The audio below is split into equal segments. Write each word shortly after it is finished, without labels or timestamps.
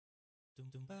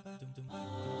The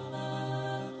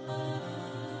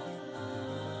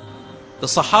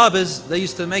Sahabas, they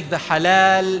used to make the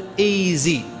halal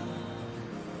easy.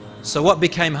 So what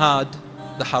became hard?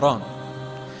 The haram.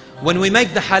 When we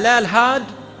make the halal hard,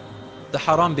 the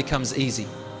haram becomes easy.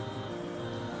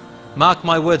 Mark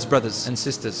my words, brothers and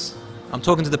sisters. I'm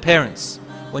talking to the parents.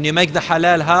 When you make the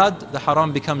halal hard, the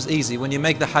haram becomes easy. When you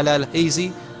make the halal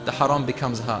easy, the haram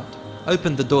becomes hard.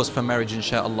 Open the doors for marriage,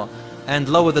 inshallah, and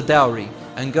lower the dowry,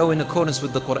 and go in accordance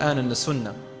with the Quran and the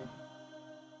Sunnah.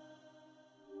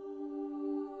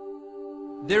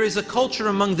 There is a culture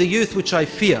among the youth which I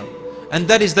fear, and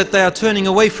that is that they are turning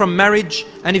away from marriage,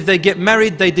 and if they get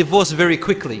married, they divorce very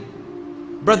quickly.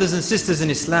 Brothers and sisters in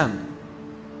Islam,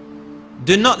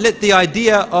 do not let the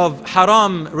idea of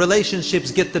haram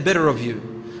relationships get the better of you.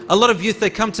 A lot of youth, they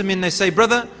come to me and they say,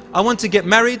 brother, I want to get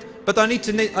married, but I need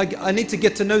to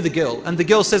get to know the girl. And the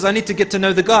girl says, I need to get to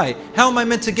know the guy. How am I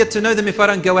meant to get to know them if I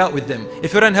don't go out with them?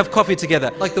 If I don't have coffee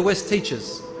together? Like the West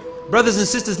teaches. Brothers and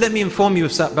sisters, let me inform you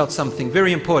about something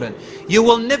very important. You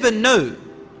will never know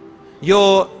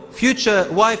your future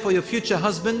wife or your future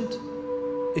husband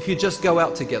if you just go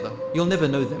out together. You'll never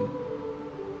know them.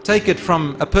 Take it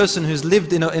from a person who's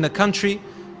lived in a country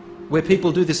where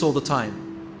people do this all the time.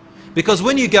 Because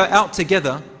when you go out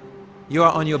together, you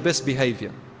are on your best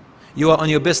behavior. You are on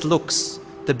your best looks,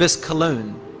 the best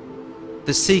cologne.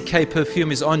 The CK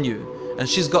perfume is on you, and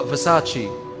she's got Versace,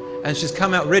 and she's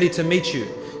come out ready to meet you.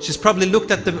 She's probably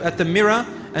looked at the mirror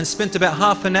and spent about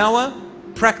half an hour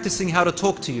practicing how to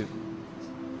talk to you.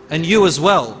 And you as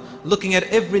well, looking at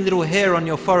every little hair on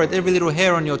your forehead, every little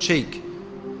hair on your cheek.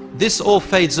 This all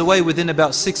fades away within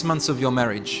about 6 months of your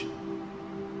marriage.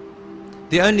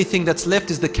 The only thing that's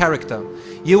left is the character.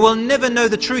 You will never know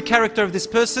the true character of this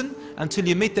person until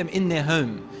you meet them in their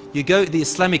home. You go the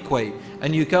Islamic way,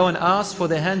 and you go and ask for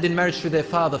their hand in marriage through their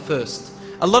father first.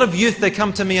 A lot of youth, they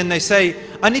come to me and they say,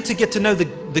 I need to get to know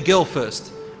the girl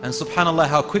first. And subhanAllah,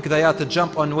 how quick they are to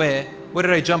jump on where? Where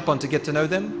did I jump on to get to know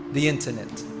them? The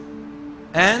internet.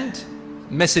 And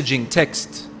messaging,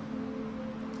 text.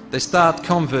 They start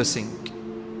conversing.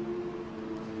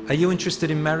 Are you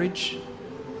interested in marriage?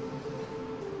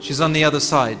 She's on the other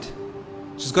side.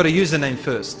 She's got a username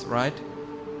first, right?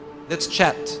 Let's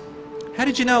chat. How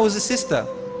did you know I was a sister?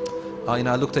 Oh,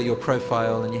 I looked at your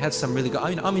profile and you had some really good,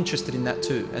 I'm interested in that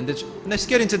too. And let's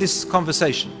get into this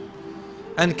conversation.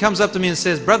 And comes up to me and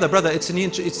says, brother, it's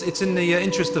in the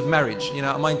interest of marriage.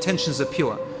 My intentions are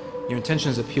pure. Your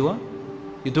intentions are pure?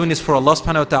 You're doing this for Allah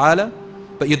subhanahu wa ta'ala,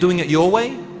 but you're doing it your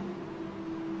way?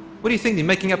 What do you think? You're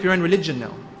making up your own religion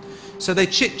now. So they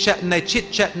chit-chat and they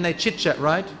chit-chat and they chit-chat,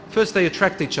 right? First they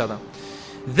attract each other.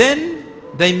 Then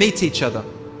they meet each other.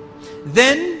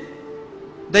 Then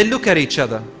they look at each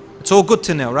other. It's all good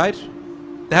to now, right?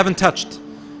 They haven't touched.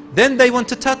 Then they want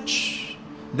to touch.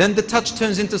 Then the touch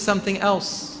turns into something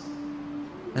else.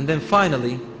 And then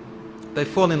finally, they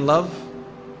fall in love.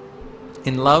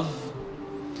 In love.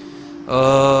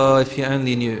 Oh, if you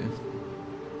only knew.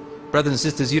 Brothers and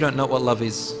sisters, you don't know what love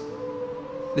is.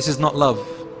 This is not love.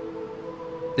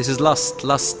 This is lust,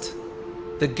 lust.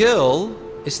 The girl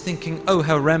is thinking, oh,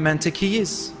 how romantic he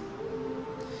is.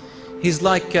 He's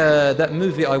like that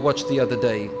movie I watched the other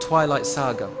day, Twilight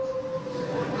Saga.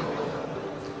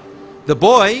 The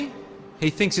boy, he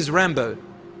thinks he's Rambo.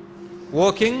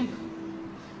 Walking,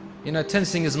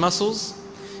 tensing his muscles.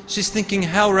 She's thinking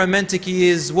how romantic he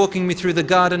is, walking me through the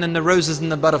garden and the roses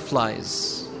and the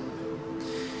butterflies.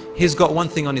 He's got one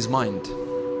thing on his mind.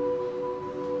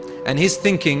 And he's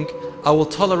thinking, I will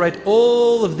tolerate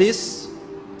all of this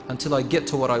until I get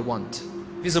to what I want.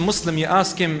 If he's a Muslim, you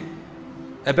ask him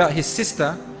about his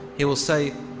sister, he will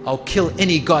say, I'll kill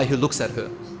any guy who looks at her.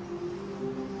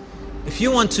 If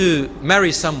you want to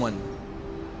marry someone,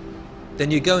 then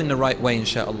you go in the right way,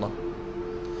 inshallah.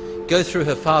 Go through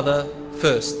her father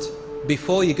first,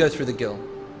 before you go through the girl.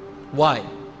 Why?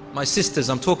 My sisters,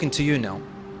 I'm talking to you now.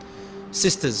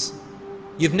 Sisters,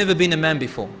 you've never been a man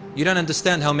before. You don't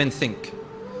understand how men think.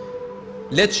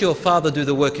 Let your father do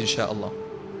the work, inshallah.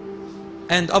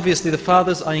 And obviously the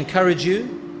fathers, I encourage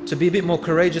you to be a bit more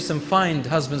courageous and find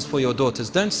husbands for your daughters.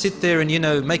 Don't sit there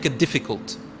and make it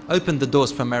difficult. Open the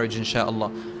doors for marriage,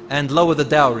 inshallah, and lower the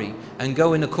dowry and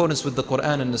go in accordance with the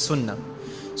Quran and the Sunnah.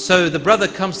 So the brother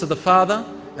comes to the father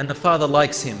and the father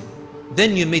likes him.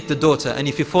 Then you meet the daughter, and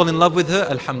if you fall in love with her,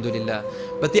 alhamdulillah.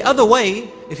 But the other way,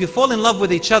 if you fall in love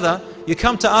with each other, you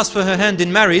come to ask for her hand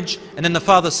in marriage, and then the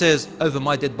father says, over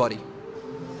my dead body.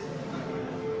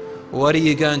 What are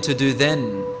you going to do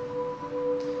then?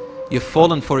 You've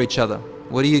fallen for each other.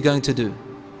 What are you going to do?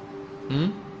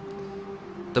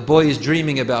 The boy is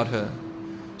dreaming about her.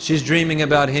 She's dreaming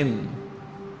about him.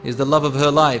 He's the love of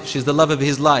her life. She's the love of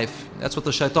his life. That's what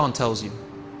the shaitan tells you.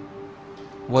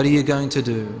 What are you going to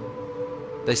do?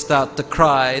 They start to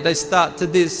cry. They start to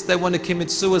this. They want to commit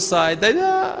suicide.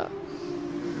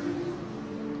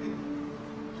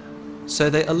 So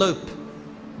they elope.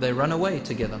 They run away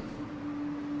together.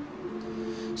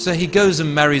 So he goes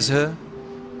and marries her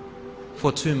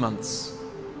for 2 months.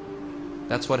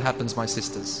 That's what happens, my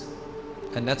sisters.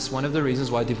 And that's one of the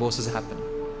reasons why divorces happen.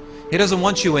 He doesn't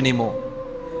want you anymore.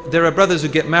 There are brothers who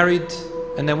get married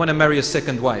and they want to marry a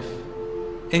second wife.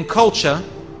 In culture,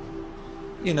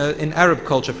 you know, in Arab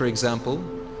culture, for example,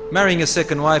 marrying a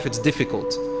second wife, it's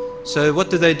difficult. So what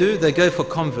do? They go for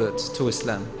converts to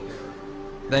Islam.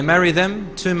 They marry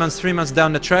them 2 months, 3 months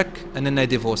down the track, and then they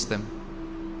divorce them.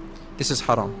 This is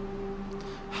haram.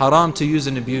 Haram to use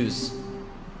and abuse.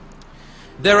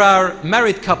 There are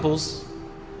married couples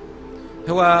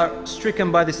who are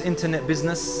stricken by this internet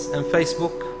business and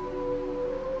Facebook,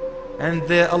 and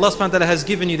Allah subhanahu wa ta'ala has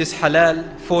given you this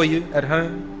halal for you at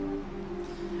home.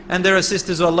 And there are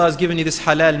sisters who Allah has given you this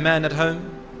halal man at home,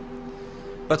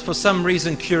 but for some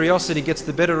reason curiosity gets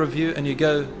the better of you and you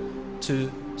go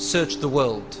to search the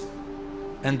world,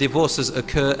 and divorces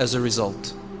occur as a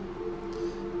result.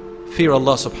 Fear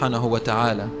Allah subhanahu wa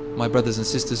ta'ala. My brothers and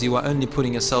sisters, you are only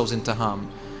putting yourselves into harm,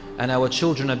 and our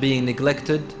children are being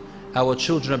neglected. Our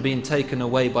children are being taken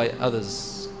away by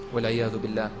others,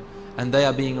 and they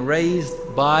are being raised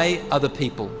by other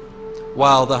people,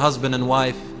 while the husband and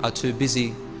wife are too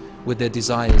busy with their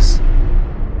desires.